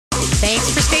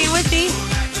Thanks for staying with me.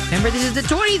 Remember, this is the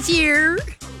 20th year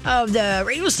of the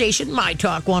radio station,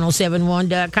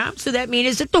 MyTalk1071.com. So that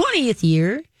means it's the 20th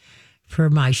year for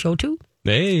my show, too.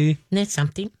 Hey. And that's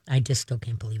something. I just still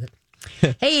can't believe it.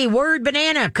 Hey, word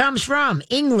banana comes from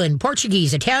England,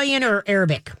 Portuguese, Italian, or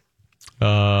Arabic?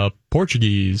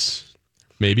 Portuguese.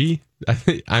 Maybe.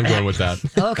 I'm going with that.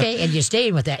 Okay, and you're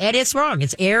staying with that. And it's wrong.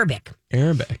 It's Arabic.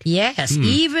 Arabic. Yes,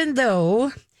 even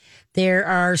though there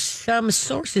are some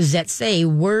sources that say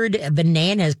word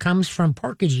banana comes from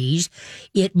Portuguese,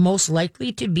 it most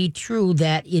likely to be true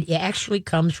that it actually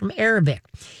comes from Arabic.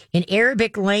 In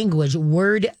Arabic language,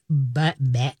 word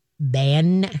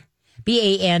ban,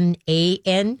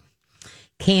 B-A-N-A-N,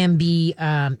 can be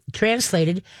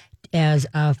translated as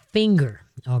a finger.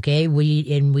 Okay,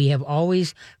 we have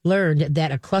always learned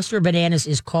that a cluster of bananas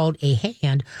is called a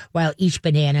hand, while each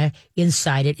banana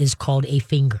inside it is called a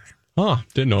finger. Oh,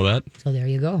 didn't know that. So there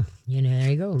you go.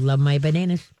 There you go. Love my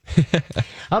bananas.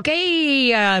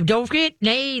 Okay, don't forget,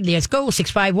 let's go.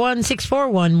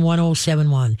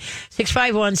 651-641-1071.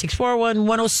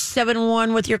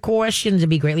 651-641-1071 with your questions. It'd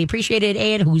be greatly appreciated.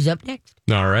 And who's up next?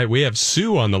 All right, we have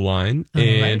Sue on the line,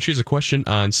 and she has a question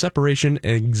on separation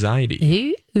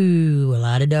anxiety. Ooh, a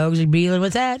lot of dogs are dealing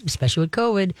with that, especially with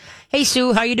COVID. Hey,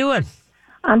 Sue, how you doing?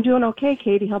 I'm doing okay,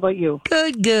 Katie. How about you?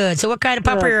 Good. So what kind of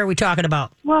puppy are we talking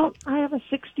about? Well, I have a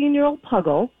 16-year-old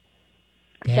puggle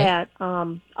Okay. that,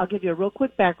 I'll give you a real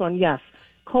quick background. Yes,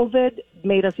 COVID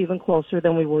made us even closer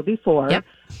than we were before, Yep.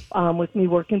 With me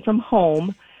working from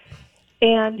home.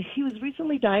 And he was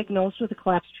recently diagnosed with a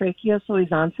collapsed trachea, so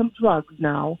he's on some drugs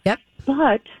now. Yep.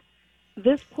 But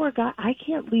this poor guy, I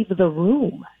can't leave the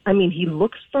room. I mean, he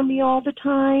looks for me all the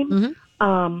time.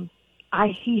 Mm-hmm.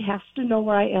 He has to know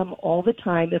where I am all the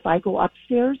time. If I go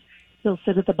upstairs, he'll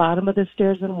sit at the bottom of the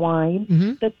stairs and whine.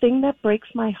 Mm-hmm. The thing that breaks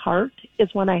my heart is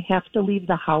when I have to leave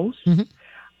the house. Mm-hmm.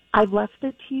 I've left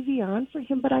the TV on for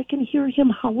him, but I can hear him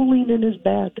howling in his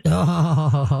bed.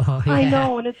 Oh, yeah. I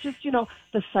know, and it's just,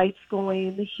 the sight's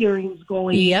going, the hearing's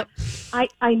going. Yep.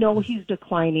 I know he's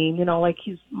declining, like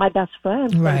he's my best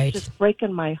friend, but Right. it's just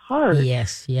breaking my heart.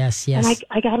 Yes. And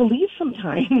I got to leave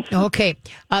sometimes. Okay,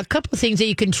 a couple of things that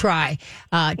you can try.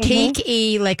 Take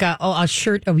a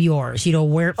shirt of yours,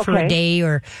 wear it for a Okay. day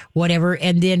or whatever,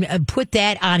 and then put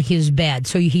that on his bed.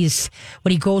 So when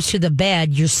he goes to the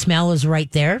bed, your smell is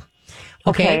right there.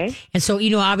 Okay. And so,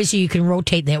 obviously you can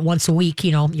rotate that once a week,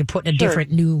 you're putting a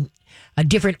different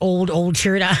old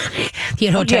shirt on,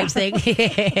 type thing.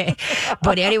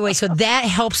 But anyway, so that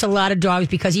helps a lot of dogs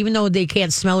because even though they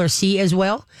can't smell or see as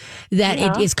well, that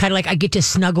it's kind of like I get to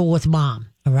snuggle with mom.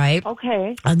 All right.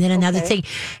 Okay. And then another thing,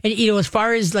 and as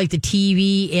far as like the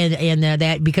TV and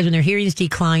that, because when their hearings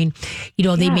decline,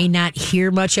 they may not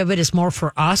hear much of it. It's more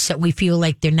for us that we feel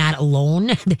like they're not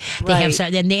alone. They have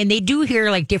some, and they do hear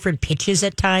like different pitches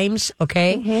at times.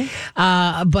 Okay.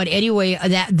 But anyway,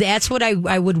 that's what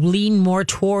I would lean more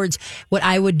towards. What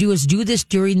I would do is do this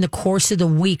during the course of the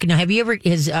week. Now,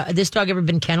 has this dog ever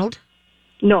been kennelled?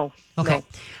 No. Okay.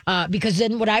 Because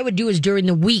then what I would do is during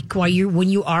the week when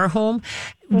you are home,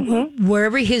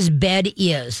 wherever his bed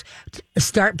is,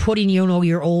 start putting,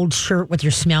 your old shirt with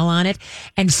your smell on it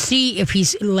and see if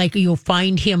he's you'll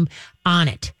find him on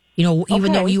it.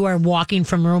 Even though you are walking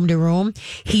from room to room,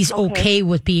 he's okay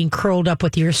with being curled up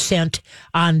with your scent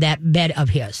on that bed of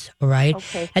his. All right.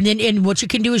 Okay. And what you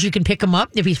can do is you can pick him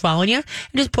up if he's following you and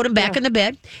just put him back in the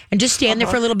bed and just stand there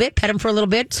for a little bit, pet him for a little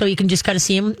bit so you can just kind of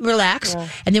see him relax. Yeah.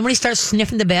 And then when he starts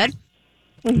sniffing the bed,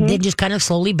 then just kind of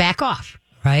slowly back off.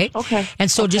 Right? Okay. And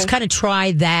so just kind of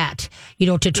try that,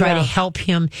 to try to help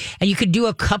him. And you could do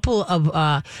a couple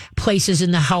of places in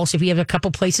the house. If you have a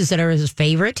couple places that are his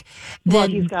favorite,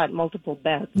 then he's got multiple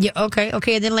beds. Yeah, okay.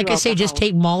 And then, like I say, just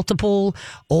take multiple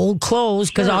old clothes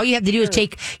because all you have to do is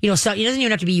take, so it doesn't even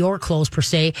have to be your clothes per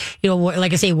se.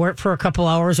 Like I say, work for a couple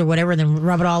hours or whatever, and then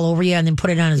rub it all over you and then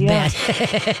put it on his bed.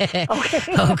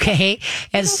 Okay.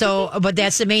 And so, but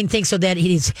that's the main thing. So that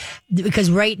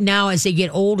because right now, as they get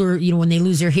older, when they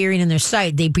lose their hearing and their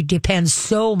sight, they depend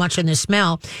so much on their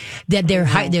smell that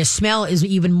their smell is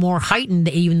even more heightened,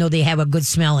 even though they have a good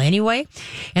smell anyway.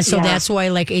 And so that's why,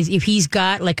 if he's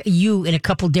got you in a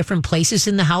couple different places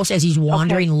in the house as he's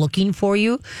wandering looking for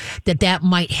you, that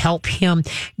might help him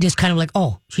just kind of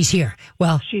oh, she's here.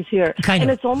 Well, she's here. Kind of.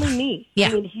 And it's only me. Yeah.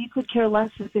 I mean, he could care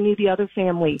less if any of the other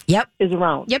family is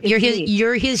around. Yep.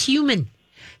 You're his human.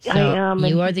 So I am.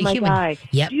 You are the my human. Guy.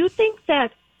 Yep. Do you think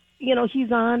that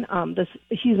he's on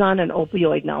he's on an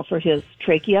opioid now for his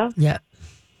trachea? Yeah.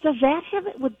 Does that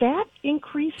would that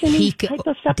increase any type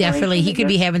of separation? Definitely. He could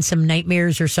be having some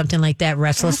nightmares or something like that,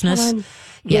 restlessness.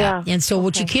 Yeah. And so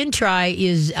what you can try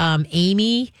is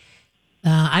Amy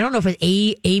I don't know if it's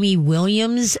Amy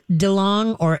Williams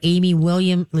DeLong or Amy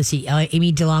William. Let's see,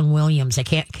 Amy DeLong Williams. I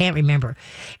can't remember.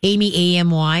 Amy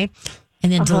AMY.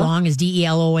 And then DeLong is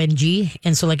DELONG.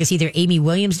 And so, like, it's either Amy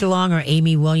Williams DeLong or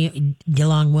Amy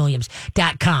DeLong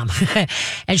Williams.com.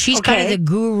 And she's kind of the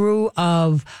guru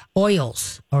of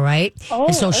oils. All right. Oh,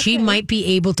 and so she might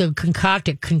be able to concoct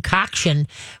a concoction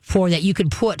for that you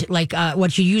can put, like,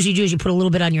 what you usually do is you put a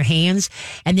little bit on your hands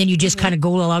and then you just kind of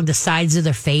go along the sides of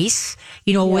their face,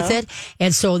 with it.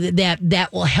 And so that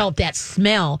will help that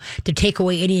smell to take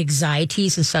away any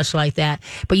anxieties and such like that.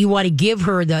 But you want to give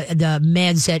her the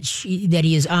meds that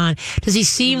he is on. Does he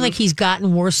seem like he's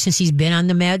gotten worse since he's been on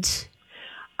the meds?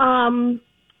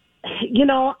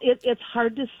 It's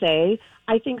hard to say.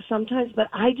 I think sometimes, but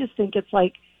I just think it's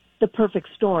like the perfect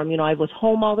storm. I was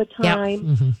home all the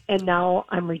time, and now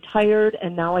I'm retired,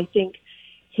 and now I think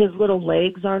his little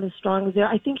legs aren't as strong as they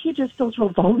are. I think he just feels real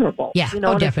vulnerable. Yeah, and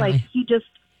definitely. It's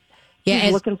like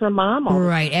he's looking for mom.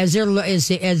 Right. As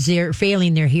they're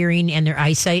failing their hearing and their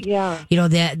eyesight,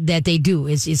 that they do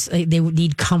is they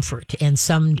need comfort, and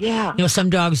some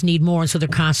dogs need more, and so they're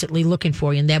constantly looking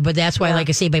for you in that. But that's why, like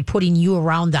I say, by putting you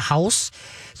around the house,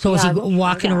 so as he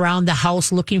walking around the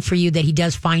house looking for you, that he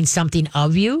does find something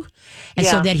of you. And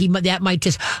so that might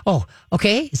just,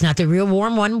 okay, it's not the real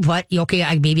warm one, but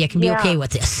maybe I can be okay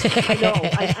with this.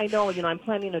 I know. I'm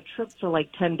planning a trip for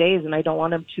like 10 days, and I don't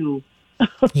want him to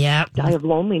die of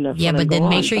loneliness. Yeah, but then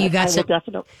make sure you got some. I will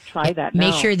definitely try that.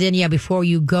 Make sure then, before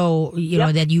you go,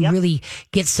 that you really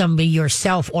get some of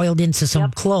yourself oiled into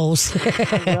some clothes.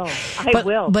 I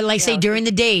will. But like say during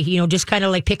the day, just kind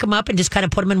of like pick him up and just kind of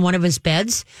put him in one of his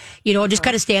beds. Just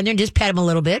kind of stand there and just pat him a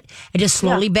little bit and just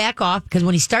slowly back off, because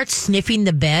when he starts sniffing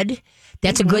the bed,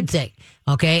 that's a good thing.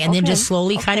 Okay. And then just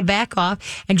slowly kind of back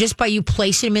off. And just by you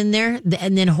placing him in there,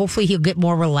 and then hopefully he'll get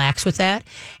more relaxed with that.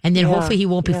 And then hopefully he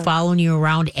won't be following you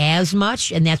around as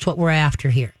much. And that's what we're after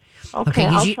here. Okay.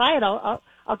 I'll try it.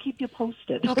 I'll keep you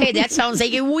posted. Okay. That sounds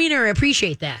like a winner. I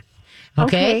appreciate that.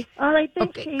 Okay. All right.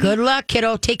 Thanks. Okay. Good luck,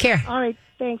 kiddo. Take care. All right.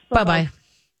 Thanks. Bye-bye.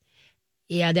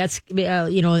 Yeah, that's,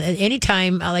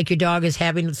 anytime like your dog is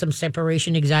having some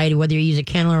separation anxiety, whether you use a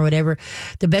kennel or whatever,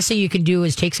 the best thing you can do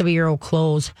is take some of your old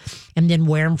clothes and then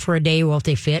wear them for a day if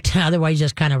they fit. Otherwise,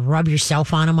 just kind of rub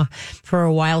yourself on them for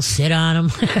a while, sit on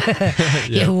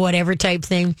them, whatever type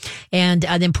thing. And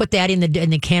then put that in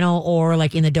the kennel or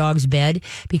like in the dog's bed,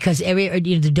 because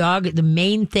the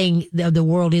main thing of the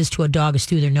world is to a dog is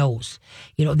through their nose.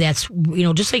 That's,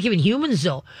 just like even humans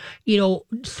though,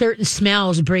 certain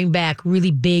smells bring back really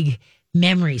big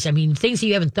memories. I mean, things that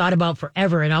you haven't thought about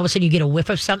forever, and all of a sudden you get a whiff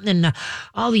of something, and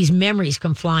all these memories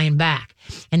come flying back.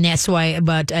 And that's why,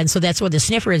 so that's why the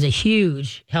sniffer is a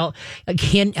huge help. It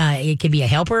can be a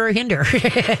helper or a hinder,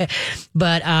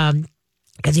 but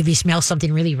because if you smell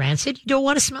something really rancid, you don't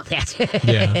want to smell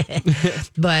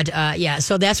that. But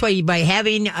so that's why by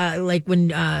having a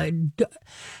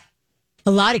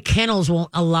lot of kennels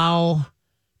won't allow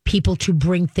people to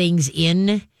bring things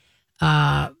in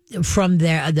from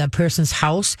the person's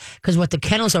house, because what the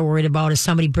kennels are worried about is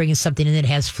somebody bringing something in that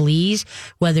has fleas,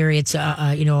 whether it's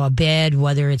a bed,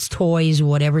 whether it's toys,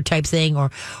 whatever type thing,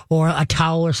 or a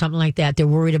towel or something like that. They're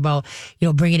worried about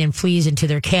bringing in fleas into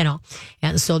their kennel,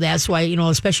 and so that's why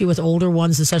especially with older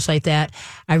ones and such like that,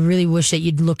 I really wish that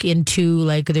you'd look into,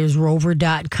 like, there's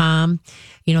Rover.com.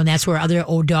 And that's where other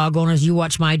old dog owners, you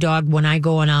watch my dog when I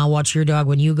go and I'll watch your dog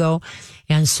when you go.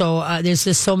 And so there's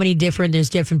just so many there's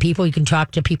different people. You can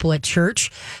talk to people at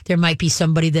church. There might be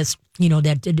somebody that's,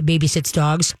 that babysits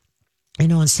dogs,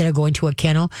 instead of going to a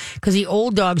kennel, because the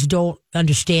old dogs don't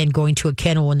understand going to a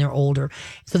kennel when they're older.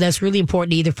 So that's really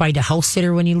important to either find a house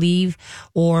sitter when you leave,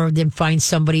 or then find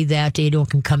somebody that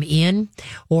can come in,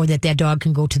 or that dog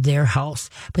can go to their house.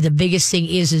 But the biggest thing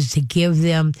is to give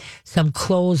them some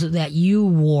clothes that you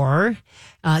wore,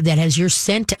 that has your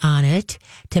scent on it,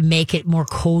 to make it more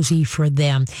cozy for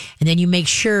them. And then you make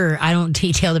sure, I don't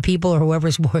tell the people or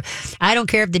whoever's, I don't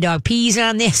care if the dog pees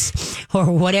on this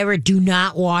or whatever, do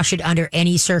not wash it under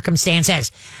any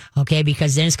circumstances. Okay,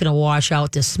 because then it's going to wash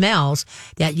out the smells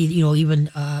that even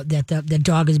that the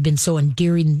dog has been so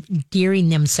endearing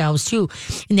themselves to,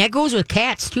 and that goes with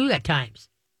cats too at times.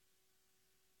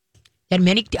 And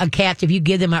many cats, if you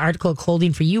give them an article of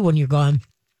clothing for you when you're gone,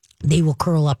 they will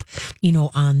curl up,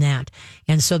 on that.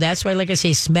 And so that's why, like I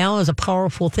say, smell is a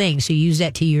powerful thing. So use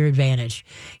that to your advantage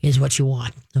is what you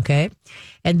want. Okay.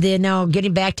 And then now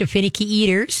getting back to finicky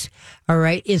eaters. All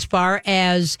right. As far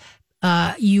as,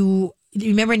 you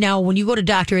remember now, when you go to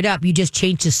doctor it up, you just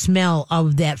change the smell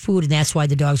of that food, and that's why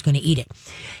the dog's going to eat it.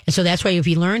 And so that's why if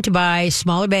you learn to buy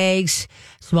smaller bags,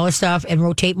 smaller stuff, and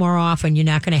rotate more often. You're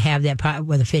not going to have that pot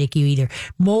with a finicky either.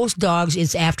 Most dogs,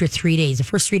 it's after 3 days. The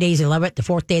first 3 days, they love it. The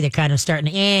fourth day, they're kind of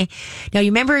starting to, Now,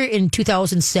 you remember in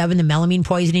 2007, the melamine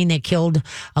poisoning that killed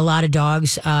a lot of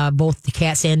dogs, both the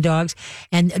cats and dogs,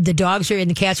 and the dogs and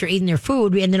the cats are eating their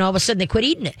food, and then all of a sudden they quit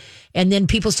eating it. And then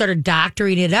people started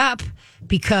doctoring it up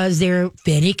because they're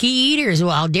finicky eaters.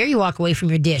 Well, how dare you walk away from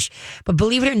your dish? But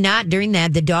believe it or not, during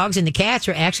that, the dogs and the cats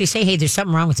are actually saying, hey, there's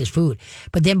something wrong with this food.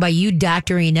 But then by you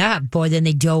doctoring up, boy, then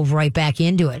they dove right back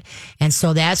into it. And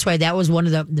so that's why that was one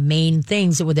of the main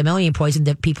things with the melamine poison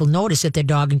that people noticed that their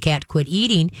dog and cat quit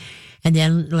eating. And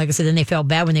then, like I said, then they felt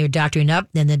bad when they were doctoring up.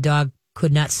 Then the dog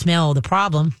could not smell the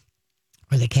problem,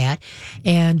 or the cat,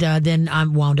 and then I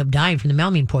wound up dying from the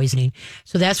melamine poisoning.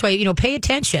 So that's why, pay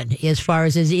attention as far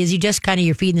as, is you just kind of,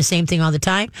 you're feeding the same thing all the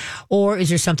time, or is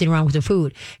there something wrong with the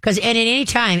food? Because at any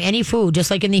time, any food,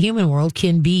 just like in the human world,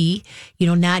 can be,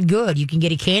 not good. You can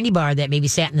get a candy bar that maybe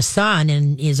sat in the sun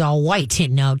and is all white.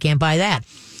 No, can't buy that.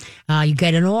 You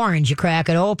get an orange, you crack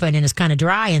it open, and it's kind of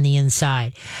dry in the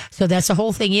inside. So that's the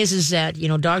whole thing is that,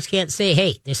 dogs can't say,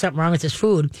 hey, there's something wrong with this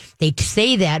food. They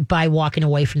say that by walking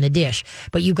away from the dish.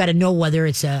 But you've got to know whether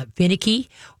it's finicky,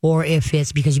 or if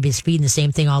it's because you've been feeding the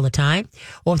same thing all the time,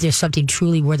 or if there's something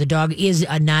truly where the dog is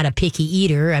not a picky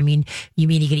eater. I mean, you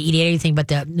mean he can eat anything but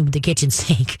the kitchen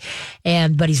sink,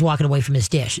 but he's walking away from his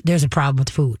dish. There's a problem with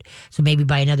food. So maybe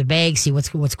buy another bag, see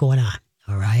what's going on.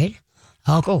 All right?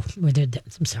 Oh,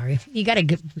 I'm sorry. You got to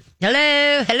go.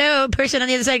 Hello, person on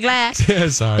the other side of the glass. Yeah,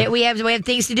 sorry. We have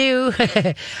things to do.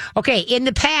 Okay, in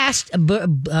the past,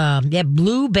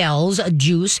 Bluebell's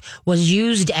juice was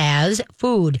used as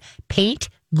food, paint,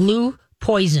 glue,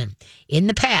 poison. In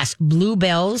the past,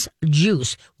 Bluebell's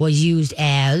juice was used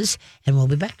as, and we'll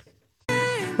be back.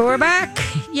 We're back.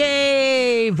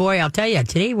 Yay. Boy, I'll tell you,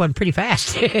 today went pretty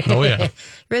fast. Oh, yeah.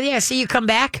 Really, I see you come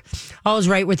back. All's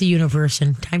right with the universe,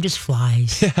 and time just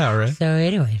flies. Yeah, right. So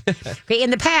anyway. Okay,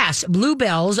 in the past,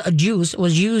 Bluebell's juice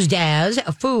was used as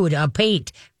a food, a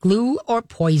paint, glue, or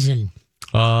poison.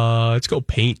 Let's go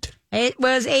paint. It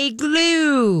was a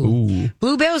glue. Ooh.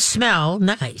 Bluebells smell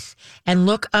nice and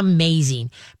look amazing,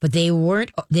 but they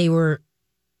weren't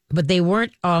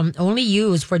only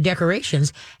used for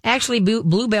decorations. Actually,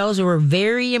 bluebells were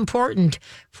very important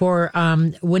for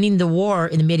winning the war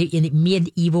in the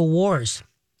medieval wars.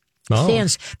 Oh.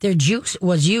 Since their juice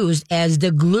was used as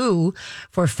the glue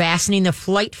for fastening the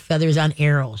flight feathers on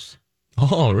arrows.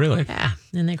 Oh, really? Yeah.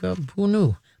 And they go, who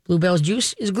knew? Bluebell's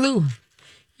juice is glue.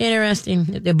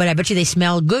 Interesting. But I bet you they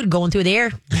smell good going through the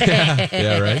air.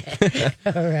 Yeah, right.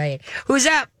 All right. Who's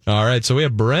up? All right. So we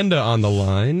have Brenda on the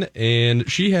line, and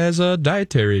she has a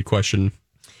dietary question.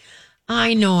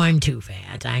 I know I'm too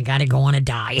fat. I got to go on a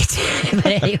diet. But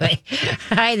anyway,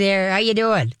 hi there. How you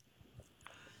doing?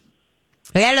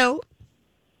 Hello.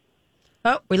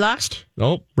 Oh, we lost?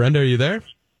 Oh, Brenda, are you there?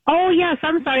 Oh, yes.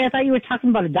 I'm sorry. I thought you were talking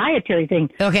about a dietary thing.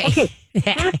 Okay.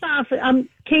 First off,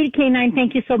 Katie K9,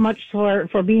 thank you so much for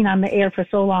being on the air for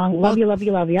so long. Love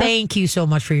you. Thank you so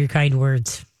much for your kind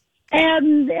words.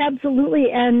 And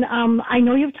absolutely. And I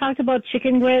know you've talked about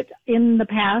chicken grit in the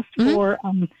past for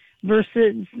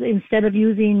versus instead of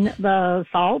using the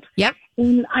salt. Yep.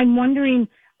 And I'm wondering,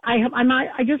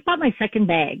 I just bought my second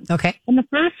bag. Okay. And the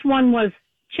first one was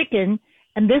chicken.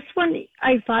 And this one,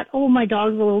 I thought, oh, my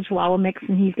dog's a little Chihuahua mix,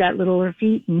 and he's got littler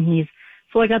feet,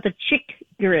 so I got the chick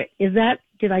grit.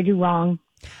 Did I do wrong?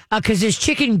 Because there's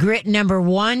chicken grit number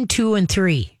 1, 2, and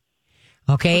 3.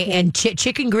 Okay. And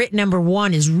chicken grit number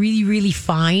 1 is really, really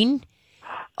fine.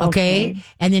 Okay.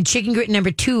 And then chicken grit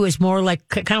number 2 is more like,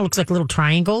 kind of looks like little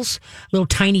triangles, little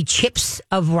tiny chips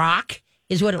of rock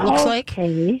is what it looks like.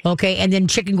 Okay. And then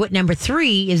chicken grit number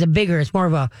 3 is it's more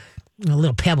of a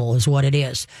little pebble is what it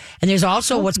is. And there's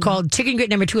also what's called chicken grit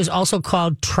number 2 is also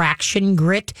called traction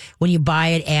grit when you buy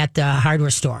it at the hardware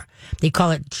store. They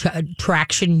call it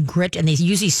traction grit, and they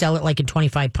usually sell it like in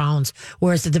 25 pounds.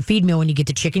 Whereas at the feed mill, when you get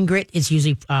the chicken grit, it's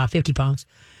usually 50 pounds.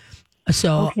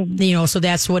 So, so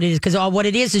that's what it is. Because what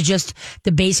it is just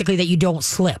basically that you don't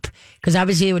slip. Because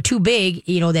obviously they were too big,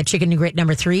 that chicken grit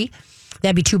number 3.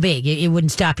 That'd be too big. It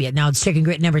wouldn't stop you. Now, it's chicken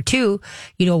grit number 2,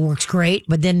 works great.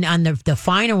 But then on the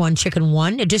finer one, chicken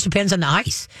 1, it just depends on the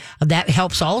ice. That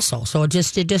helps also. So it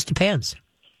just depends.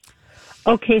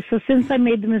 Okay, so since I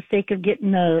made the mistake of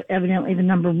getting evidently the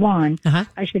number 1,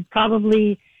 I should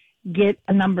probably get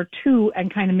a number 2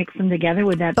 and kind of mix them together.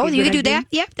 Would that be you could do that?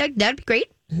 Yeah, that'd be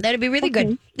great. That'd be really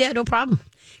good. Yeah, no problem.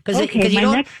 My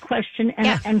next question,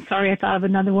 and sorry, I thought of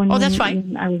another one. Oh, that's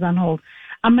fine. I was on hold.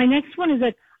 My next one is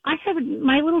that I have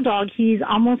my little dog. He's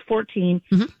almost 14,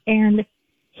 and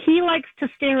he likes to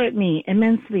stare at me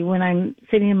immensely when I'm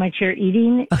sitting in my chair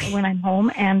eating when I'm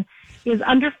home, and is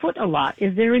underfoot a lot.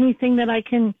 Is there anything that I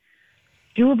can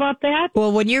do about that?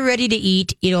 Well, when you're ready to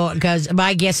eat, because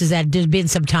my guess is that there's been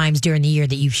some times during the year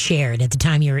that you've shared at the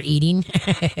time you were eating.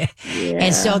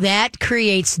 And so that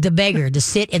creates the beggar to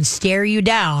sit and stare you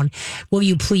down. Will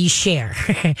you please share?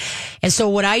 And so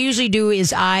what I usually do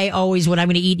is when I'm going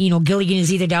to eat, Gilligan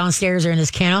is either downstairs or in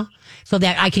his kennel so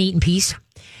that I can eat in peace.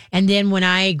 And then when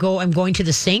I'm going to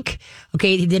the sink,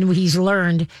 okay, then he's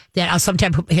learned that I'll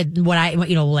sometimes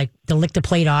like to lick the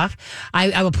plate off.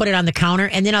 I will put it on the counter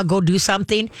and then I'll go do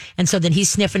something. And so then he's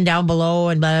sniffing down below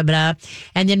and blah, blah, blah.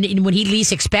 And then when he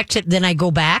least expects it, then I go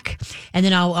back and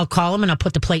then I'll call him and I'll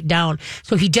put the plate down.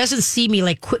 So he doesn't see me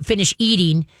like finish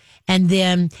eating and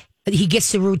then he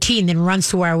gets the routine, then runs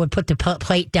to where I would put the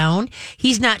plate down.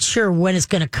 He's not sure when it's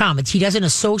going to come. He doesn't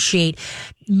associate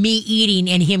me eating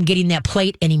and him getting that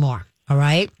plate anymore. All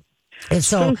right. And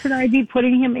so should I be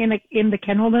putting him in the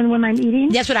kennel then when I'm eating?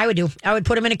 That's what I would do. I would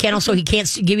put him in a kennel so he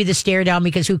can't give you the stare down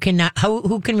because who can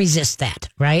resist that,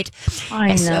 right? I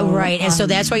know. So, right. And so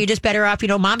that's why you're just better off,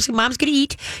 mom's going to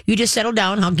eat. You just settle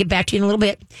down. I'll get back to you in a little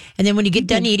bit. And then when you get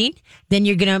done eating, then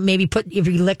you're going to maybe if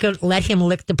you let him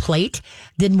lick the plate,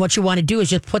 then what you want to do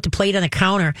is just put the plate on the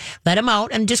counter, let him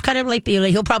out, and just kind of like,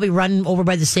 he'll probably run over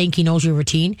by the sink. He knows your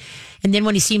routine. And then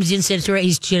when he seems disinterested,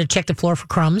 he's going to check the floor for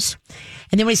crumbs.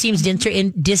 And then when he seems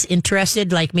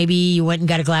disinterested, like maybe you went and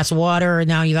got a glass of water or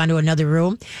now you've gone to another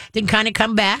room, then kind of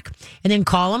come back and then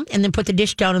call him and then put the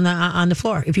dish down on the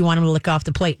floor if you want him to lick off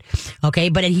the plate. Okay.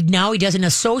 But now he doesn't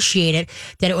associate it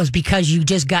that it was because you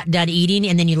just got done eating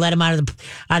and then you let him out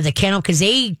of the kennel because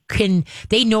they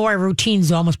know our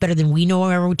routines almost better than we know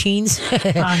our routines.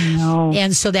 I know.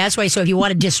 And so that's why. So if you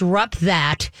want to disrupt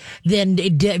that, then,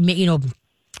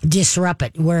 disrupt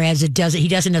it. Whereas he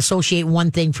doesn't associate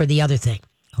one thing for the other thing.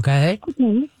 Okay.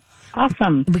 Okay.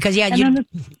 Awesome. Because then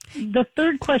the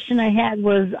third question I had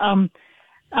was,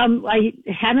 I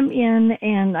had him in,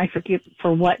 and I forget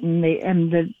for what, and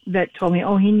the vet told me,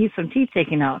 he needs some teeth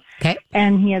taken out. Okay.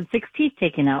 And he had 6 teeth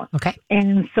taken out. Okay.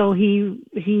 And so he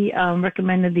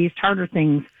recommended these tartar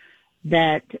things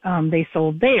that they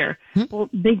sold there. Well,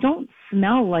 they don't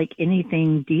smell like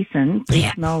anything decent. They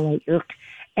smell like ugh.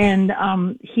 And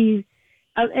he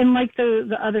and like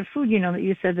the other food, that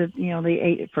you said that they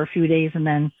ate it for a few days and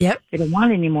then they don't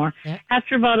want it anymore. Yep.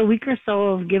 After about a week or so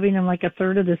of giving him like a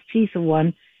third of this piece of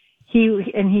one,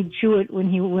 he'd chew it when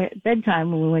he went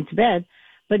bedtime when we went to bed.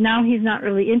 But now he's not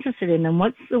really interested in them.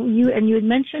 And you had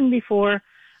mentioned before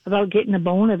about getting the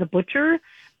bone of the butcher,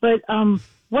 but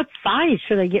what size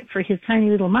should I get for his tiny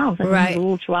little mouth? I think he's a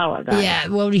little chihuahua guy. Yeah,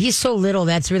 well, he's so little,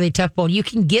 that's really tough bone. You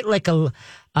can get like a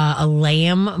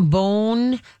lamb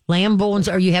bone. Lamb bones,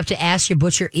 or you have to ask your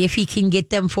butcher if he can get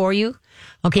them for you.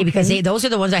 Okay, because those are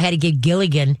the ones I had to get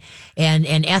Gilligan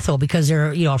and Ethel because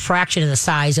they're a fraction of the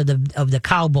size of the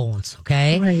cow bones.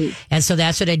 Okay, right. And so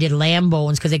that's what I did, lamb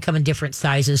bones, because they come in different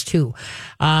sizes too.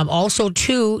 Also,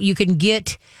 too, you can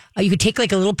get. You could take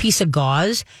like a little piece of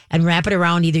gauze and wrap it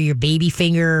around either your baby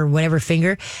finger or whatever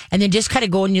finger, and then just kind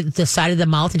of go in the side of the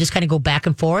mouth and just kind of go back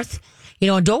and forth. You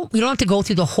don't have to go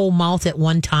through the whole mouth at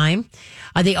one time.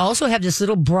 They also have this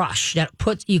little brush that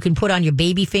you can put on your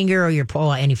baby finger or your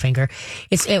any finger.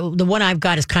 It's the one I've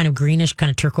got is kind of greenish, kind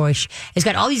of turquoise. It's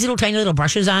got all these tiny little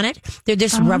brushes on it. They're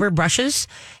just rubber brushes,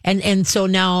 and so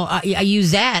now I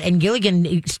use that, and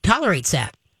Gilligan tolerates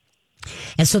that.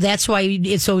 And so that's why,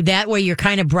 that way you're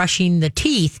kind of brushing the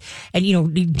teeth and,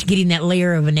 getting that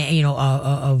layer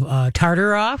of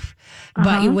tartar off.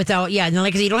 But without, and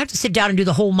like I said, you don't have to sit down and do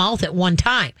the whole mouth at one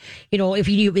time. If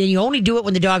you only do it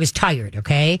when the dog is tired,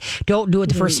 okay? Don't do it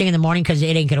the first thing in the morning because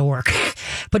it ain't going to work.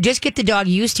 But just get the dog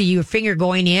used to your finger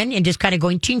going in and just kind of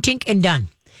going chink, chink, and done.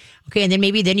 Okay, and then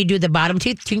you do the bottom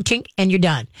tooth, chink, chink, and you're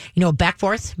done. Back,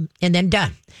 forth, and then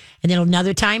done. And then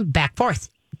another time, back, forth.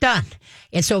 Done.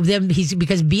 And so then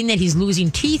because being that he's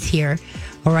losing teeth here,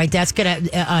 all right, that's going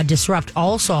to disrupt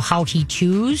also how he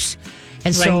chews.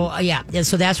 And so, and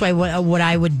so that's why what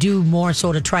I would do more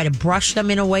so to try to brush them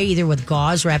in a way, either with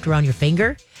gauze wrapped around your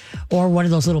finger or one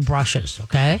of those little brushes,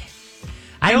 okay?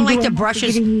 I don't like the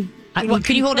brushes. Can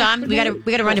you hold on? We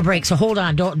gotta run to break, so hold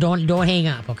on. Don't hang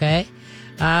up, okay?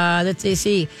 Let's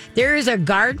see. There is a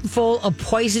garden full of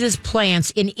poisonous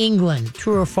plants in England.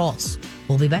 True or false?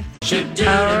 We'll be back.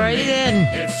 All right,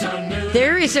 then.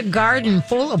 There is a garden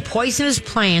full of poisonous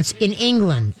plants in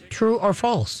England. True or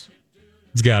false?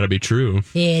 It's got to be true.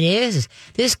 It is.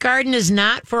 This garden is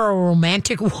not for a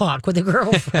romantic walk with a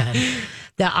girlfriend.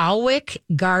 The Alwick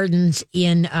Gardens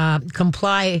in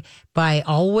comply by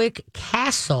Alwick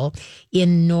Castle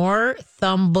in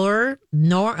Northumberland.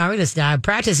 I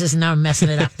practice this and now I'm messing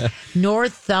it up.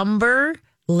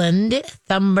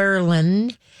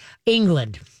 Northumberland,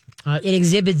 England. It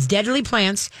exhibits deadly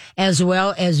plants as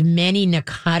well as many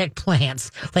narcotic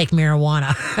plants like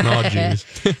marijuana. Oh, jeez.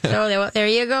 So there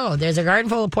you go. There's a garden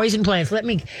full of poison plants.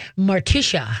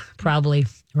 Morticia probably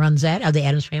runs that, of the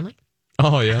Addams family.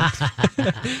 Oh, yeah.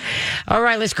 All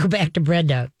right, let's go back to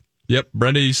Brenda. Yep.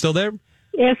 Brenda, you still there?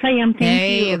 Yes, I am. Thank you.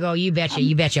 There you go. You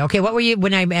betcha. Okay, what were you,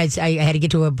 when I had to get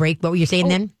to a break, what were you saying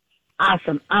then?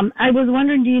 Awesome. I was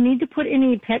wondering, do you need to put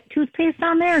any pet toothpaste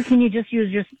on there, or can you just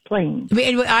use just plain?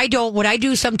 I don't. What I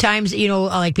do sometimes,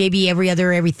 like maybe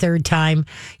every third time,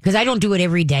 because I don't do it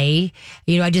every day.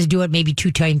 I just do it maybe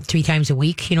 3 times a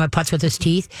week. I putz with his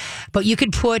teeth. But you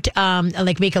could put,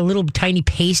 make a little tiny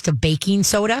paste of baking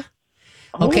soda.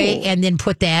 Okay, and then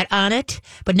put that on it,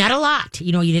 but not a lot.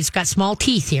 You just got small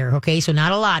teeth here, okay? So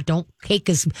not a lot. Don't cake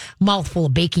his mouthful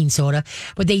of baking soda.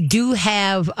 But they do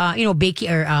have,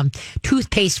 baking or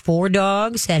toothpaste for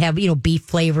dogs that have, beef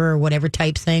flavor or whatever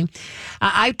type thing.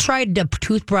 I've tried the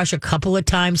toothbrush a couple of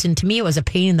times, and to me it was a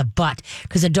pain in the butt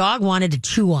because the dog wanted to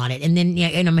chew on it, and then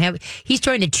he's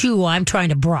trying to chew while I'm trying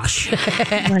to brush.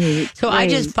 I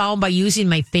just found by using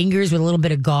my fingers with a little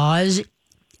bit of gauze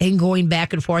and going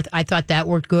back and forth, I thought that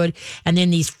worked good. And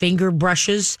then these finger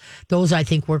brushes, those I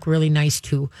think work really nice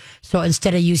too. So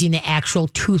instead of using the actual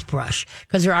toothbrush,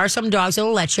 because there are some dogs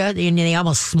that'll let you, and they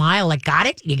almost smile like, got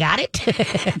it? You got it?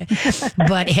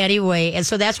 But anyway, and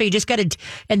so that's why you just got to,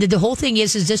 and the whole thing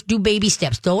is just do baby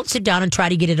steps. Don't sit down and try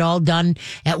to get it all done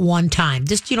at one time.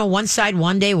 Just, one side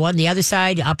one day, the other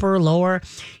side, upper, lower,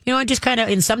 and just kind of,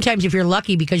 and sometimes if you're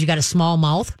lucky because you got a small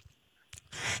mouth,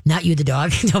 not you, the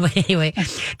dog. No, but anyway,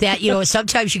 that,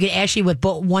 sometimes you can actually with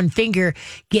one finger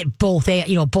get both,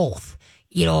 both.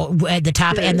 At the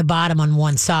top and the bottom on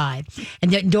one side.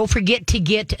 And then don't forget to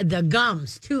get the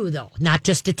gums too, though, not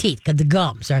just the teeth, because the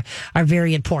gums are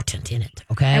very important in it,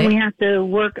 okay? And we have to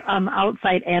work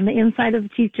outside and the inside of the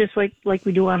teeth just like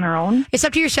we do on our own? It's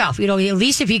up to yourself. At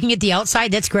least if you can get the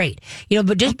outside, that's great.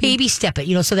 But just baby step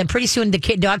it, so then pretty soon the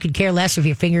dog could care less if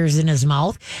your finger is in his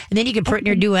mouth. And then you can pretty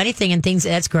near do anything and things.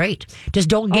 That's great. Just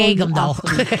don't gag them, though.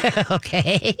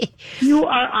 Okay? You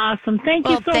are awesome. Thank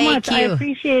you so much. I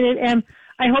appreciate it. And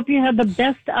I hope you have the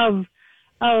best of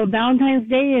Valentine's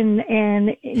Day, and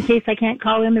in case I can't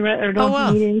call in or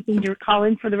don't need anything to call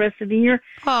in for the rest of the year,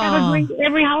 have a great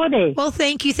every holiday. Well,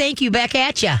 thank you. Back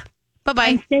at you. Bye-bye.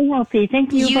 And stay healthy.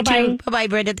 Thank you. Bye-bye. Too. Bye-bye,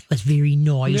 Brenda. That was very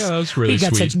nice. Yeah, that was really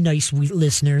sweet. We got such nice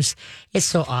listeners. It's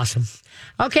so awesome.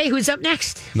 Okay, who's up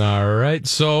next? All right,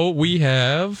 so we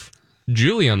have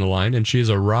Julie on the line, and she has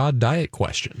a raw diet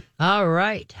question. All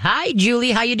right. Hi, Julie.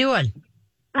 How you doing?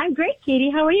 I'm great,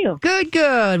 Katie. How are you?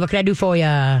 Good. What can I do for you?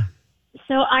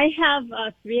 So I have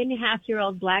a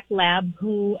 3.5-year-old black lab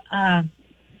who has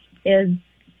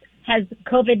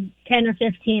COVID 10 or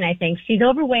 15, I think. She's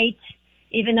overweight,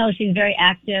 even though she's very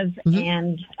active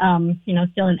and,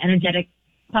 still an energetic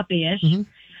puppy-ish. Mm-hmm.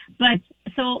 But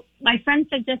so my friend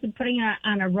suggested putting her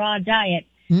on a raw diet,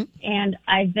 and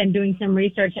I've been doing some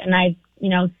research, and I've,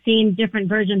 seen different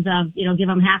versions of, give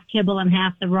them half kibble and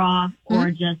half the raw,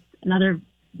 or just another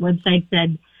website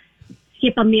said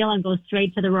skip a meal and go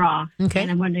straight to the raw. Okay. And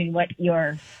I'm wondering what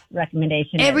your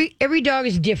recommendation is. Every dog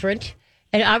is different.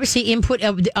 And obviously input,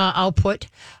 output.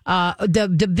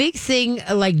 The big thing,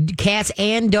 like cats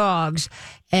and dogs,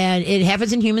 and it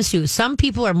happens in humans too. Some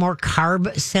people are more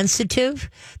carb sensitive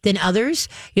than others.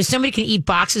 Somebody can eat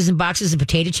boxes and boxes of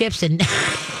potato chips and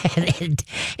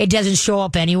it doesn't show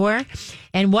up anywhere.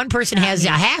 And one person has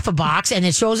a half a box and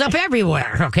it shows up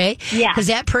everywhere, okay? Yeah. Because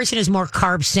that person is more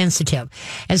carb sensitive.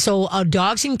 And so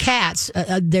dogs and cats,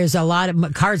 there's a lot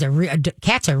of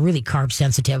cats are really carb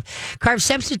sensitive. Carb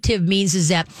sensitive means is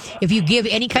that if you give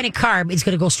any kind of carb, it's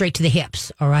going to go straight to the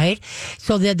hips, all right?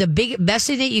 So the best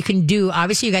thing that you can do,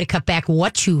 obviously you got to cut back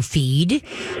what you feed,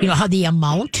 how the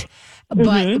amount.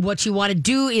 But what you want to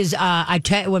do is,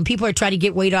 when people are trying to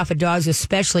get weight off of dogs,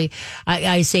 especially,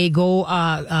 I say go,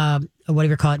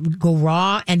 whatever you call it, go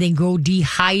raw and then go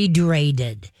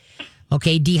dehydrated.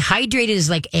 Okay, dehydrated is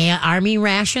like army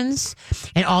rations,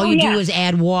 and all you do is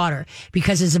add water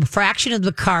because it's a fraction of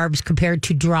the carbs compared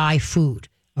to dry food.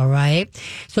 All right.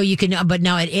 So you can, but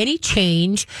now at any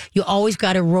change, you always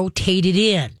got to rotate it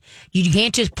in. You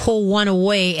can't just pull one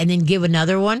away and then give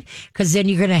another one, because then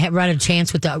you're going to run a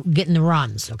chance with getting the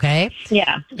runs. Okay.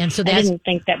 Yeah. And so I didn't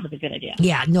think that was a good idea.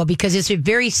 Yeah, no, because it's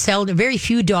very seldom, very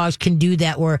few dogs can do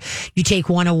that where you take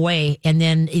one away and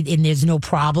then and there's no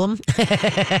problem.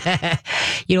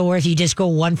 Whereas you just go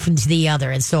one from the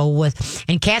other. And so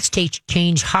cats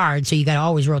change hard, so you got to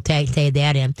always rotate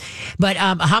that in. But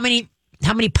how many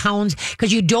pounds?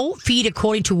 Because you don't feed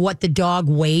according to what the dog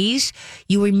weighs.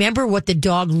 You remember what the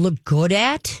dog looked good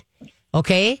at,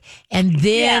 okay? And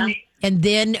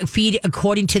then feed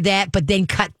according to that, but then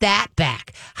cut that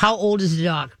back. How old is the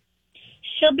dog?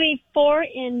 She'll be 4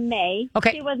 in May.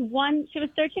 Okay. She was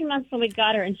 13 months when we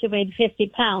got her, and she weighed 50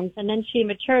 pounds, and then she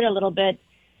matured a little bit.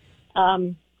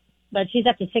 But she's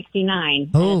up to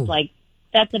 69. Oh. And it's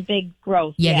that's a big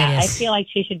growth. Yeah, I feel like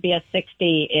she should be a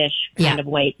 60-ish kind of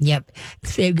weight. Yep.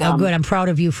 Good. I'm proud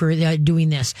of you for doing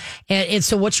this. And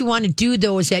so what you want to do,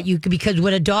 though, is that because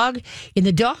when a dog, in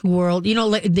the dog world, in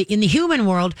the human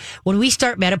world, when we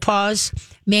start menopause,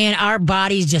 man, our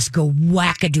bodies just go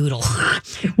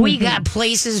wackadoodle. We got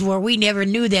places where we never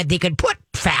knew that they could put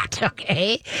fat,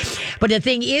 okay? But the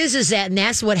thing is that, and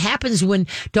that's what happens when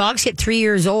dogs hit 3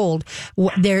 years old,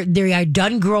 they are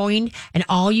done growing, and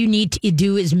all you need to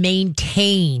do is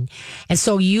maintain. And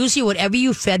so usually whatever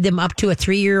you fed them up to a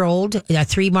 3-year-old, a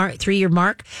 3-year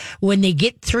mark, when they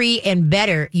get 3 and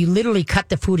better, you literally cut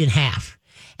the food in half.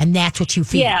 And that's what you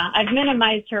feed. Yeah, I've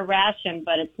minimized her ration,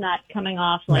 but it's not coming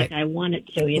off like I want it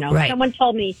to, Right. Someone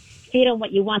told me, feed them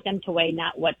what you want them to weigh,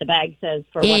 not what the bag says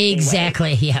for what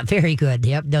exactly. They weigh. Yeah, very good.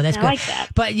 Yep. No, that's good. I like that.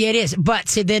 But it is. But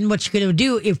so then what you're going to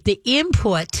do, if the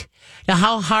input, now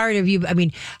how hard have you,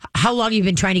 how long have you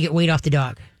been trying to get weight off the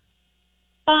dog?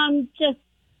 Just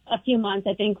a few months.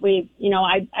 I think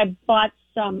I bought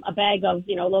a bag of,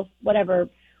 whatever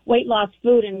weight loss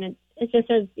food, and it just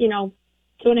says,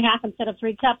 2.5 instead of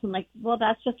 3 cups. I'm like, well,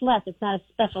 that's just less. It's not a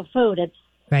special food. It's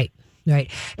right.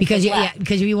 Because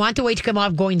because if you want the weight to come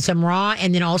off, going some raw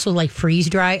and then also not freeze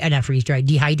dried,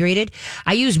 dehydrated.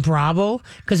 I use Bravo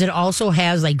because it also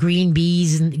has green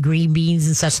beans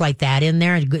and such like that in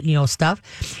there, and good, stuff.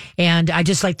 And I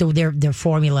just like their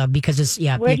formula because it's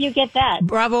Where do you get that?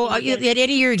 Bravo at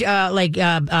any of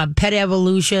your Pet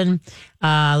Evolution.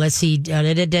 Let's see,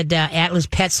 Atlas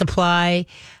Pet Supply,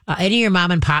 any of your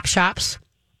mom and pop shops.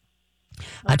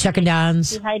 Chuck and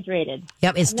Don's. Dehydrated.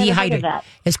 Yep, it's dehydrated.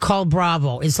 It's called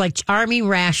Bravo. It's like Army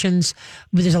rations,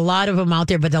 but there's a lot of them out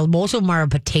there, but most of them are a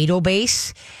potato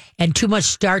base, and too much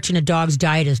starch in a dog's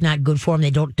diet is not good for them. They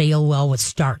don't deal well with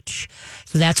starch.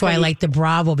 So that's why I like the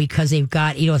Bravo, because they've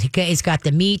got, it's got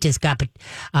the meat, it's got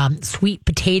sweet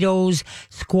potatoes,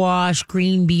 squash,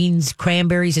 green beans,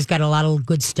 cranberries. It's got a lot of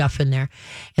good stuff in there.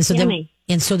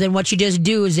 And so then what you just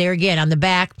do is there again on the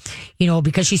back,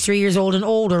 because she's 3 years old and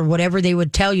older, whatever they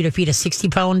would tell you to feed a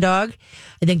 60-pound dog,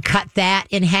 and then cut that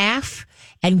in half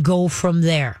and go from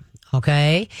there.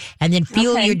 Okay. And then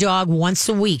feel your dog once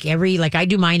a week. I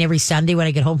do mine every Sunday when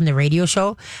I get home from the radio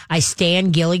show. I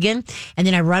stand Gilligan, and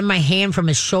then I run my hand from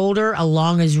his shoulder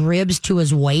along his ribs to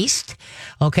his waist.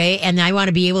 Okay. And I want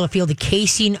to be able to feel the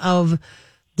casing of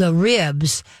the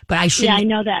ribs, but I should. Yeah, I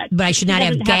know that. But I should not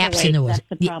have gaps in the waist.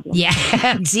 That's the problem. Yeah,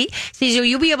 see, so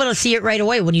you'll be able to see it right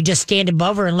away when you just stand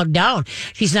above her and look down.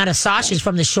 She's not a sausage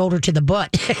from the shoulder to the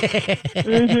butt.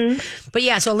 Mm-hmm. But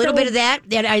yeah, so a little bit of that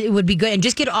it would be good, and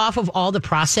just get off of all the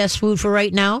processed food for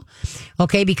right now,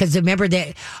 okay? Because remember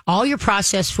that all your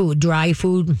processed food, dry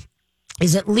food,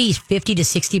 is at least 50 to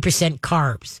 60%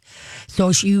 carbs.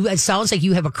 So it sounds like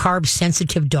you have a carb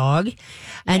sensitive dog.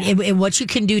 And what you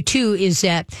can do too is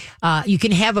that you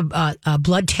can have a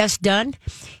blood test done,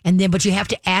 but you have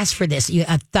to ask for this,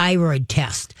 a thyroid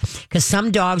test, because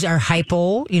some dogs are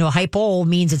hypo. Hypo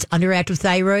means it's underactive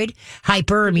thyroid.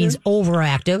 Hyper means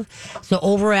overactive. So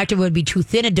overactive would be too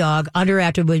thin a dog.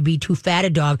 Underactive would be too fat a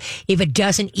dog. If it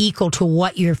doesn't equal to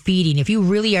what you're feeding, if you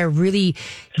really are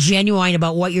genuine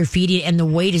about what you're feeding and the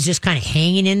weight is just kind of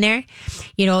hanging in there,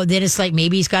 then it's like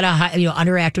maybe he's got a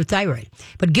underactive thyroid.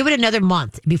 But give it another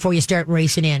month before you start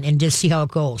racing in and just see how it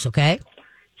goes, okay?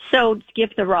 So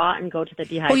skip the raw and go to the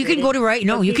dehydrated. Oh, you can go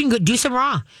to you can go do some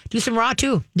raw. Do some raw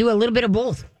too. Do a little bit of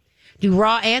both. Do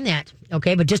raw and that,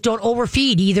 okay? But just don't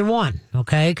overfeed either one,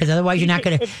 okay? Because otherwise you're not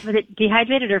going to... Was it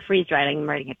dehydrated or freeze-dried? I'm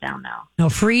writing it down now. No,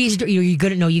 freeze. You're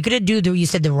going to do, you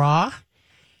said the raw,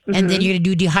 and then you're going to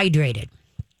do dehydrated.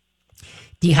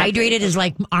 Dehydrated is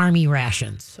like Army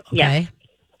rations, okay?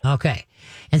 Yeah. Okay.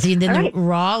 And then the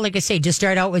raw, like I say, just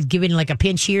start out with giving a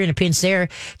pinch here and a pinch there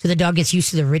so the dog gets used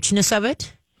to the richness of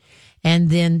it. And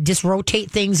then just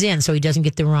rotate things in so he doesn't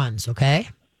get the runs, okay?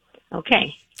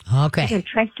 Okay. Okay. I'm going to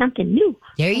try something new.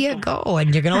 There you go.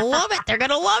 And you're going to love it. They're going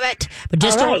to love it. But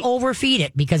just don't overfeed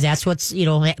it because that's what's,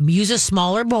 use a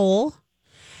smaller bowl.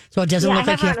 So it doesn't look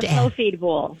like you have to add. slow feed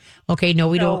bowl. Okay, no,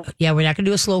 we don't. Yeah, we're not going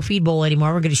to do a slow feed bowl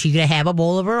anymore. She's going to have a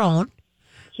bowl of her own.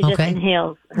 She just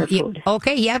inhales her food.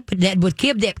 Okay, yeah, but with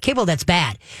kibble, that's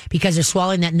bad because they're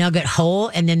swallowing that nugget whole,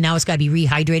 and then now it's got to be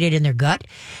rehydrated in their gut.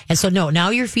 And so, no, now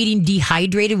you're feeding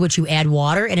dehydrated, which you add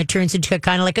water, and it turns into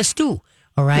kind of like a stew.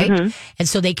 All right. Mm-hmm. And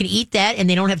so they can eat that and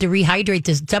they don't have to rehydrate.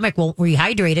 The stomach won't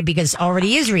rehydrate it because it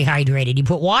already is rehydrated. You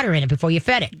put water in it before you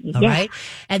fed it. All right.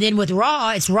 And then with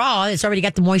raw. It's already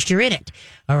got the moisture in it.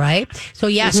 All right. So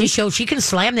so she can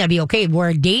slam that, be okay.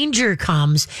 Where danger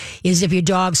comes is if your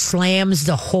dog slams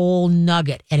the whole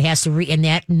nugget and and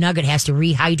that nugget has to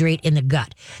rehydrate in the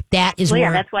gut. That is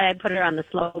where. That's why I put her on the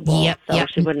slow bowl. So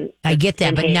she wouldn't. I get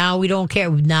that. But now we don't care.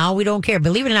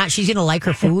 Believe it or not, she's going to like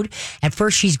her food. At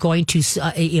first, she's going to,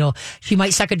 she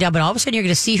might suck it down, but all of a sudden you're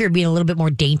going to see her being a little bit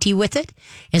more dainty with it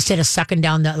instead of sucking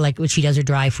down like what she does her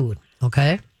dry food.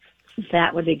 Okay.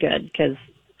 That would be good because.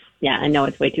 Yeah, I know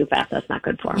it's way too fast. That's not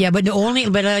good for her. Yeah, but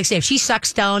like I say, if she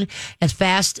sucks down as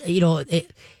fast,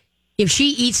 if she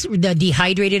eats the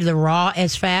dehydrated, the raw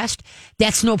as fast,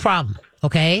 that's no problem.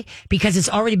 Okay, because it's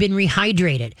already been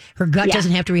rehydrated. Her gut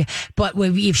doesn't have to. But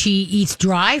if she eats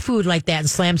dry food like that and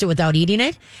slams it without eating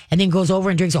it, and then goes over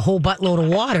and drinks a whole buttload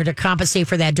of water to compensate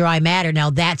for that dry matter,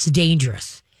 now that's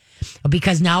dangerous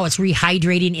because now it's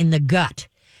rehydrating in the gut.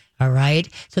 All right.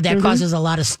 So that causes a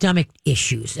lot of stomach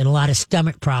issues and a lot of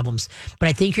stomach problems. But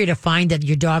I think you're going to find that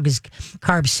your dog is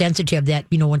carb sensitive, that,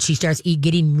 when she starts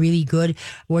getting really good,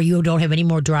 where you don't have any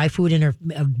more dry food in her,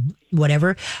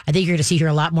 whatever, I think you're going to see her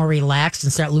a lot more relaxed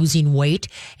and start losing weight.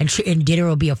 And dinner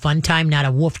will be a fun time, not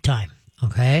a woof time.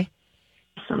 Okay.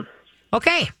 Awesome.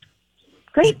 Okay.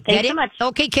 Great. Thanks so much.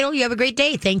 Okay, kiddo. You have a great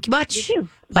day. Thank you much. You too.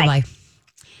 Bye-bye.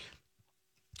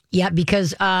 Yeah,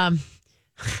 because,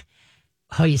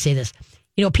 how do you say this?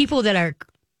 People that are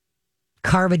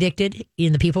carb addicted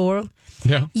in the people world,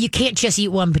 you can't just eat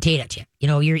one potato chip.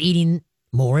 You're eating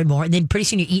more and more, and then pretty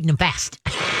soon you're eating them fast.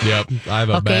 Yep, I have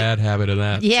a bad habit of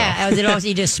that. Yeah, so.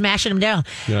 You're just smashing them down.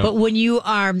 Yep. But when you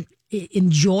are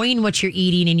enjoying what you're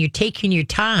eating and you're taking your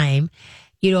time,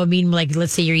 like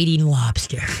let's say you're eating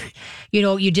lobster.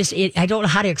 I don't know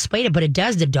how to explain it, but it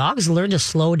does. The dogs learn to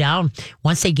slow down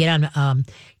once they get on,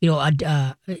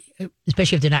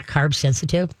 especially if they're not carb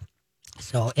sensitive.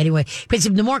 So anyway, because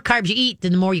the more carbs you eat,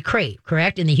 then the more you crave,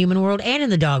 correct? In the human world and in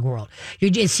the dog world.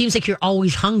 It seems like you're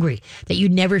always hungry, that you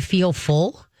never feel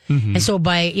full. Mm-hmm. And so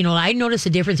I notice a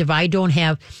difference if I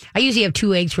usually have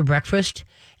 2 eggs for breakfast.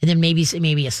 And then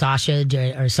maybe a sausage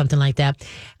or something like that.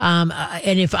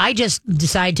 And if I just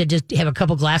decide to just have a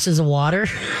couple glasses of water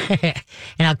and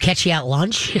I'll catch you at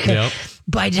lunch,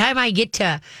 by the time I get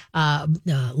to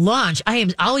lunch,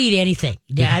 I'll eat anything.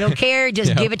 I don't care.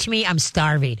 Just give it to me. I'm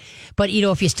starving. But,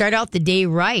 if you start out the day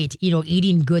right,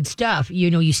 eating good stuff,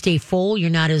 you stay full.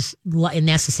 You're not and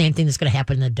that's the same thing that's going to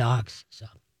happen to the dogs. So,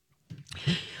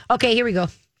 okay, here we go.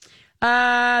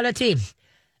 Let's see.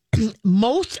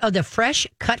 Most of the fresh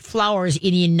cut flowers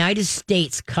in the United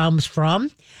States comes from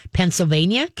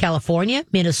Pennsylvania, California,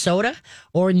 Minnesota,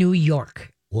 or New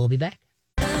York. We'll be back.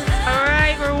 All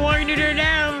right, we're winding her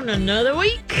down another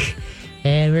week.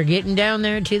 And we're getting down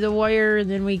there to the wire,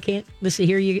 and then we can't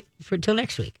hear you till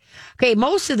next week. Okay,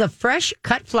 most of the fresh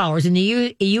cut flowers in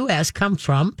the U.S. come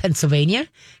from Pennsylvania,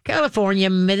 California,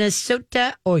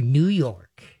 Minnesota, or New York.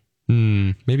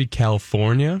 Maybe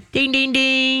California. Ding, ding,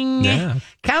 ding. Yeah.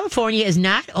 California is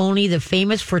not only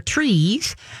famous for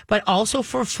trees, but also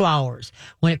for flowers.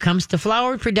 When it comes to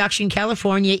flower production,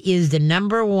 California is the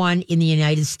number one in the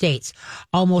United States.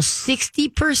 Almost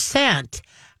 60%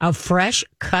 of fresh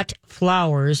cut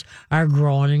flowers are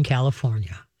grown in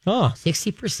California. Oh.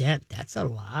 60%. That's a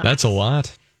lot. That's a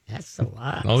lot. That's a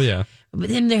lot. Oh, yeah. But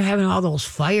then they're having all those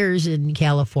fires in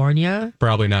California.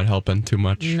 Probably not helping too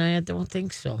much. No, I don't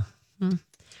think so.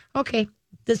 Okay,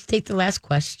 let's take the last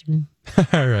question.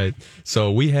 All right.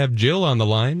 So we have Jill on the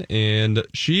line, and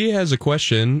she has a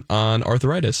question on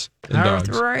arthritis in dogs.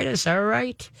 Arthritis, all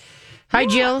right. Hi,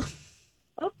 Jill.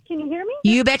 Oh, can you hear me?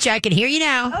 You betcha. I can hear you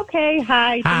now. Okay,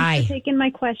 hi. Thanks for taking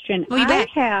my question. I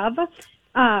have a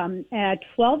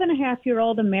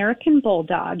 12-and-a-half-year-old American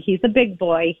Bulldog. He's a big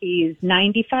boy. He's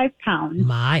 95 pounds.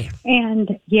 My.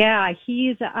 And,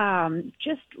 he's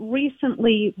just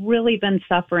recently really been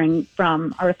suffering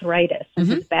from arthritis in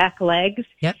his back legs.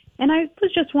 Yep. And I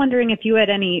was just wondering if you had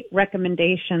any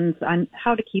recommendations on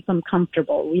how to keep him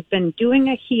comfortable. We've been doing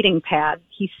a heating pad.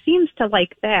 He seems to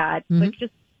like that, but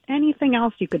just anything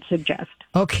else you could suggest?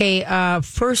 Okay.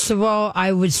 First of all,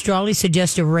 I would strongly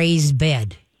suggest a raised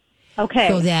bed. Okay.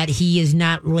 So that he is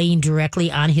not laying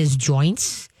directly on his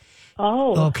joints.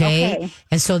 Oh, okay.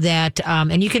 And so that,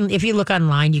 and you can, if you look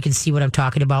online, you can see what I'm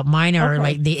talking about. Mine are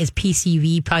it's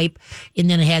PCV pipe, and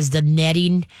then it has the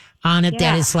netting on it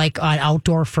that is like on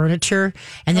outdoor furniture.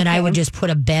 And then I would just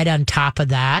put a bed on top of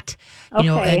that, you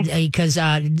know, because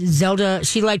Zelda,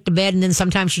 she liked the bed. And then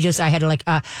sometimes I had to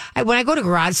when I go to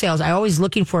garage sales, I always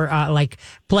looking for like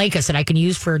blankets that I can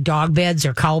use for dog beds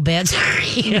or cow beds.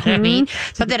 You know what I mean?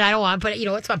 Something I don't want, but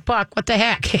it's a buck. What the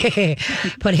heck?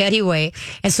 But anyway,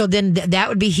 and so then that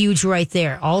would be huge right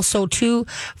there. Also, too,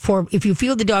 for if you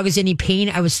feel the dog is in any pain,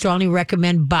 I would strongly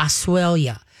recommend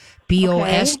Boswellia.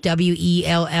 Boswellia.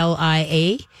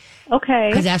 Okay.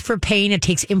 Because that's for pain. It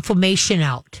takes inflammation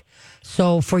out.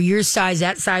 So for your size,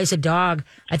 that size of dog,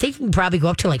 I think you can probably go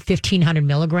up to like 1,500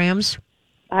 milligrams.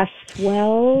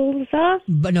 Boswellia?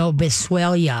 But no,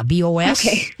 Boswellia. B-O-S.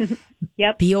 Okay.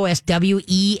 Yep.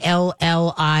 Boswellia.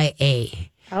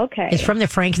 Okay. It's from the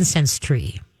frankincense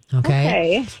tree.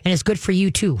 Okay. And it's good for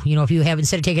you too. If you have,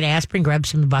 instead of taking aspirin, grab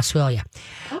some Boswellia.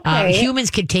 Okay.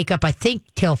 Humans can take up, I think,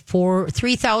 till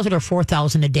 3,000 or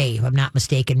 4,000 a day, if I'm not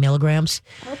mistaken, milligrams.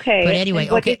 Okay. But anyway,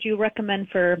 and what did you recommend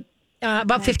for?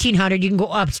 About 1,500. You can go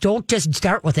up. Don't just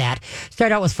start with that.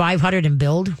 Start out with 500 and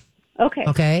build. Okay.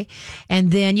 Okay.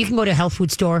 And then you can go to a health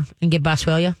food store and get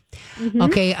Boswellia. Mm-hmm.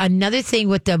 Okay. Another thing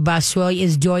with the Boswellia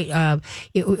is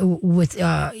with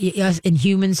us in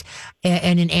humans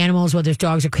and in animals, whether it's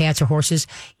dogs or cats or horses,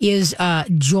 is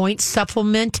joint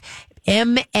supplement.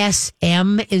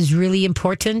 MSM is really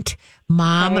important.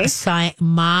 Mom. Okay.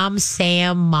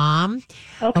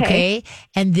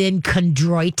 And then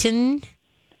chondroitin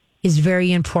is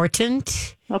very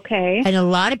important. Okay. And a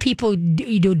lot of people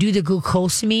do the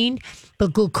glucosamine,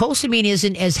 but glucosamine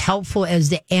isn't as helpful as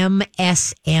the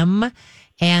MSM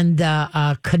and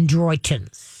the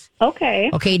chondroitins. Okay.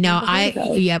 Okay. Now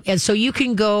and so you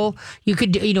could, I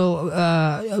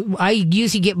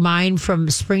usually get mine from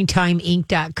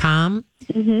springtimeinc.com.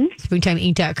 Mm-hmm.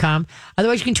 Springtimeinc.com.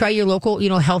 Otherwise, you can try your local,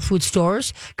 health food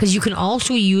stores, because you can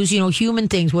also use, human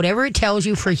things, whatever it tells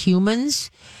you for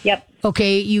humans. Yep.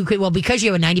 Okay, you could, because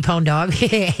you have a 90-pound dog,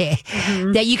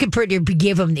 that you could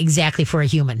give them exactly for a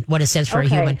human, what it says for a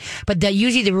human. But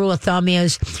usually the rule of thumb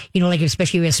is, like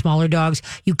especially with smaller dogs,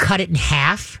 you cut it in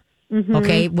half,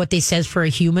 okay, what they says for a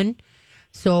human.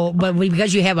 So, but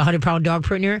because you have a 100-pound dog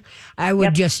partner, I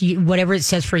would just, whatever it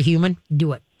says for a human,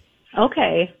 do it.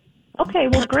 Okay. Okay,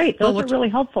 well, great. Those are really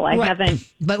helpful. I haven't.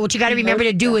 But what you got to remember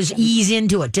to do is ease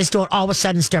into it. Just don't all of a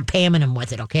sudden start pamming them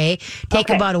with it, okay? Take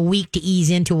about a week to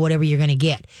ease into whatever you're going to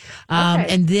get.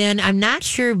 And then I'm not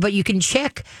sure, but you can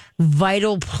check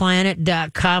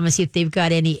vitalplanet.com and see if they've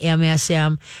got any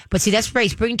MSM. But see, that's right.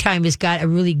 Springtime has got a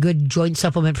really good joint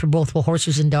supplement for both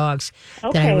horses and dogs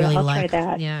that I really like. Try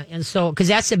that. Yeah, and so, because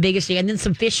that's the biggest thing. And then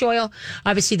some fish oil,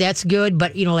 obviously that's good,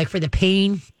 but, like for the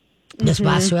pain, this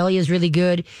Boswellia is really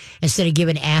good instead of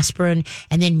giving aspirin.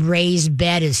 And then raised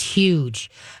bed is huge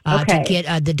to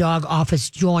get the dog off his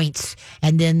joints.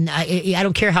 And then I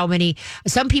don't care how many.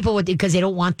 Some people, because they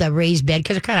don't want the raised bed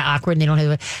because they're kind of awkward and they don't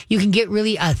have. You can get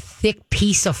really a thick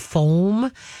piece of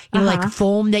foam, like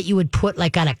foam that you would put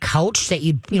like on a couch that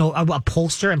you'd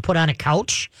upholster and put on a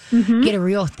couch. Mm-hmm. Get a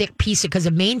real thick piece because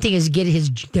the main thing is get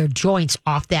their joints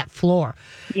off that floor,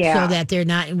 so that they're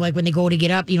not like when they go to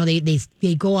get up.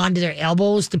 They go onto their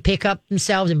elbows to pick up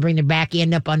themselves and bring their back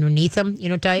end up underneath them,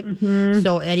 type. Mm-hmm.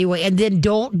 So anyway, and then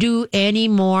don't do any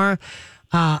more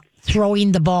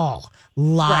throwing the ball.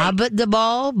 Lob the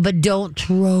ball, but don't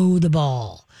throw the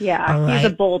ball. Yeah, he's a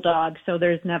bulldog, so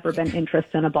there's never been interest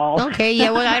in a ball. Okay, yeah,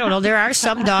 well, I don't know. There are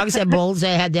some dogs that bulls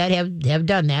that have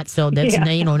done that, so that's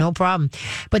no problem.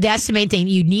 But that's the main thing.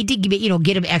 You need to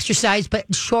get them exercise,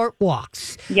 but short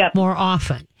walks more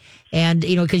often. And,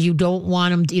 because you don't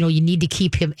want him, you need to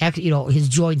keep him, his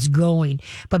joints going.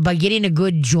 But by getting a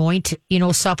good joint,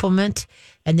 supplement,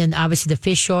 and then obviously the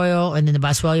fish oil and then the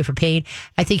Boswellia for pain,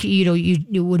 I think,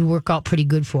 you would work out pretty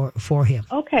good for him.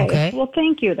 Okay. Well,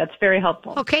 thank you. That's very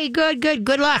helpful. Okay, good.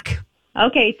 Good luck.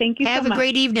 Okay, thank you so much. Have a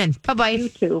great evening. Bye-bye. You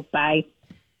too. Bye.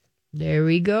 There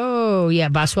we go. Yeah,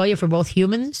 Boswellia for both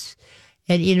humans.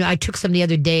 And, I took some the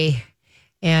other day.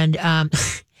 And are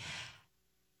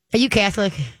you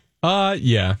Catholic?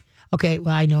 Yeah. Okay,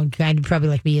 well, I know, kind of probably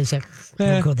like me, is like, I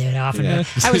don't go there often. Yeah.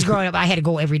 I was growing up, I had to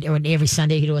go every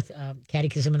Sunday, with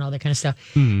catechism and all that kind of stuff.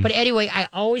 Mm. But anyway, I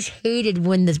always hated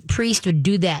when the priest would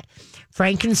do that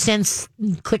frankincense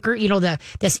clicker,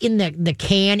 that's in the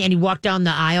can, and you walk down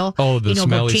the aisle. Oh, the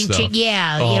smelly ching, stuff.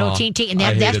 ching, ching, ching,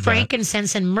 and that's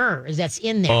frankincense and myrrh that's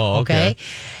in there. Oh, okay.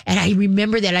 And I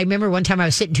remember that. I remember one time I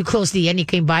was sitting too close to the end. He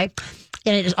came by.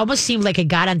 And it almost seemed like it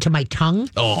got onto my tongue.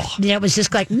 Oh. And it was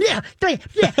just like, bleh, bleh,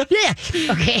 bleh, bleh.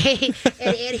 Okay.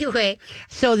 And anyway,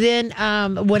 so then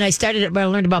when I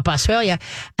learned about Boswellia,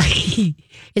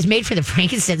 it's made for the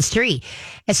frankincense tree.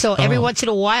 And so every once in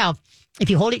a while,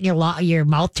 if you hold it in your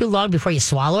mouth too long before you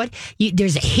swallow it,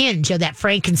 there's a hinge of that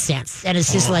frankincense. And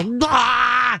it's just like,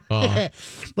 ah!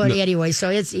 But anyway,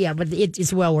 so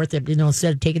it's well worth it,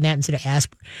 instead of taking that instead of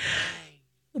aspirin.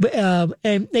 But,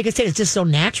 and like I said, it's just so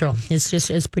natural.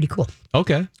 It's pretty cool.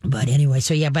 Okay. But anyway,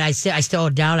 so but I still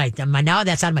down. Now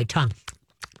that's on my tongue.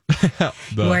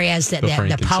 Whereas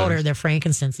the powder, the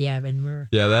frankincense,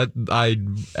 that I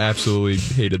absolutely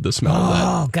hated the smell of that.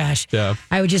 Oh gosh, yeah.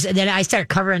 I would then I started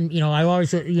covering. I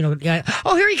always, here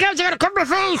he comes! I gotta cover my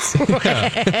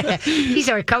face. He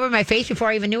started covering my face before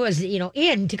I even knew it was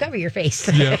in to cover your face.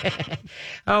 Yeah.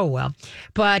 Oh well,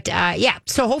 but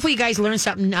So hopefully you guys learned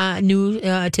something new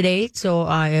today. So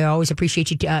I always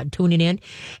appreciate you tuning in.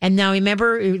 And now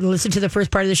remember, listen to the first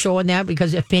part of the show on that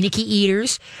because of finicky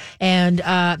eaters and.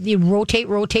 You rotate.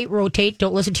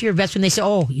 Don't listen to your vets when they say,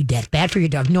 "Oh, that's bad for your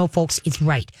dog." No, folks, it's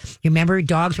right. Remember,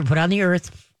 dogs were put on the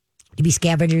earth to be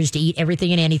scavengers, to eat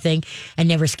everything and anything, and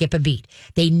never skip a beat.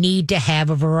 They need to have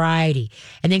a variety,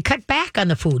 and then cut back on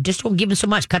the food. Just don't give them so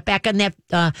much. Cut back on that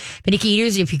finicky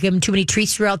eaters. If you give them too many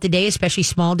treats throughout the day, especially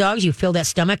small dogs, you fill that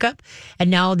stomach up,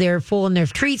 and now they're full in their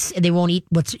treats, and they won't eat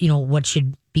what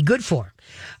should be good for them.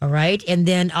 All right, and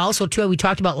then also too, we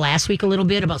talked about last week a little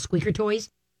bit about squeaker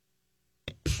toys.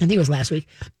 I think it was last week,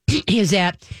 is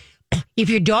that if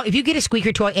you get a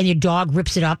squeaker toy and your dog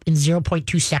rips it up in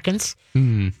 0.2 seconds,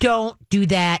 don't do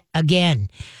that again.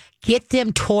 Get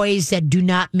them toys that do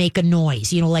not make a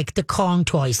noise, like the Kong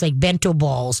toys, like bento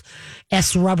balls,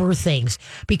 S-rubber things.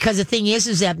 Because the thing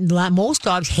is that most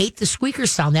dogs hate the squeaker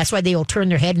sound. That's why they will turn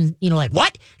their head and, like,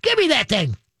 what? Give me that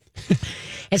thing.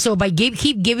 And so by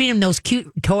keep giving them those cute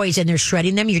toys and they're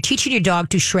shredding them, you're teaching your dog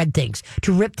to shred things,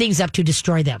 to rip things up, to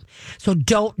destroy them. So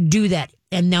don't do that.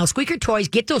 And now squeaker toys,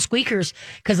 get those squeakers,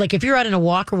 because like if you're out on a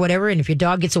walk or whatever, and if your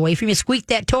dog gets away from you, squeak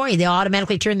that toy. They'll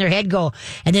automatically turn their head, go,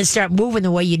 and then start moving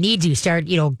the way you need to. Start,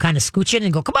 kind of scooching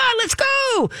and go, come on, let's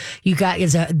go. You got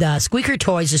the squeaker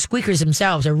toys, the squeakers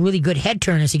themselves are really good head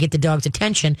turners to get the dog's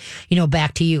attention,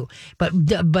 back to you. But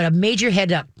a major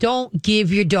head up, don't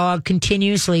give your dog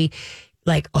continuously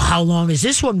like, oh, how long is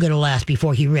this one going to last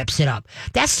before he rips it up?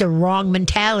 That's the wrong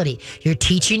mentality. You're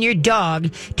teaching your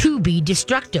dog to be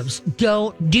destructive.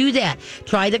 Don't do that.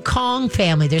 Try the Kong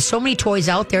family. There's so many toys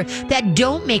out there that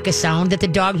don't make a sound that the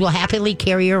dogs will happily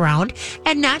carry around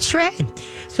and not shred.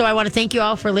 So I want to thank you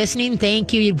all for listening.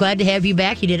 Thank you. Glad to have you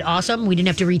back. You did awesome. We didn't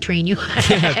have to retrain you.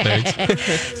 Yeah,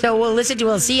 thanks. So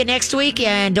we'll see you next week.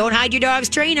 And don't hide your dogs,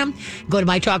 train them. Go to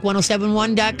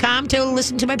mytalk1071.com to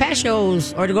listen to my past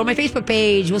shows or to go to my Facebook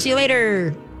page. We'll see you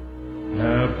later.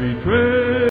 Happy trail.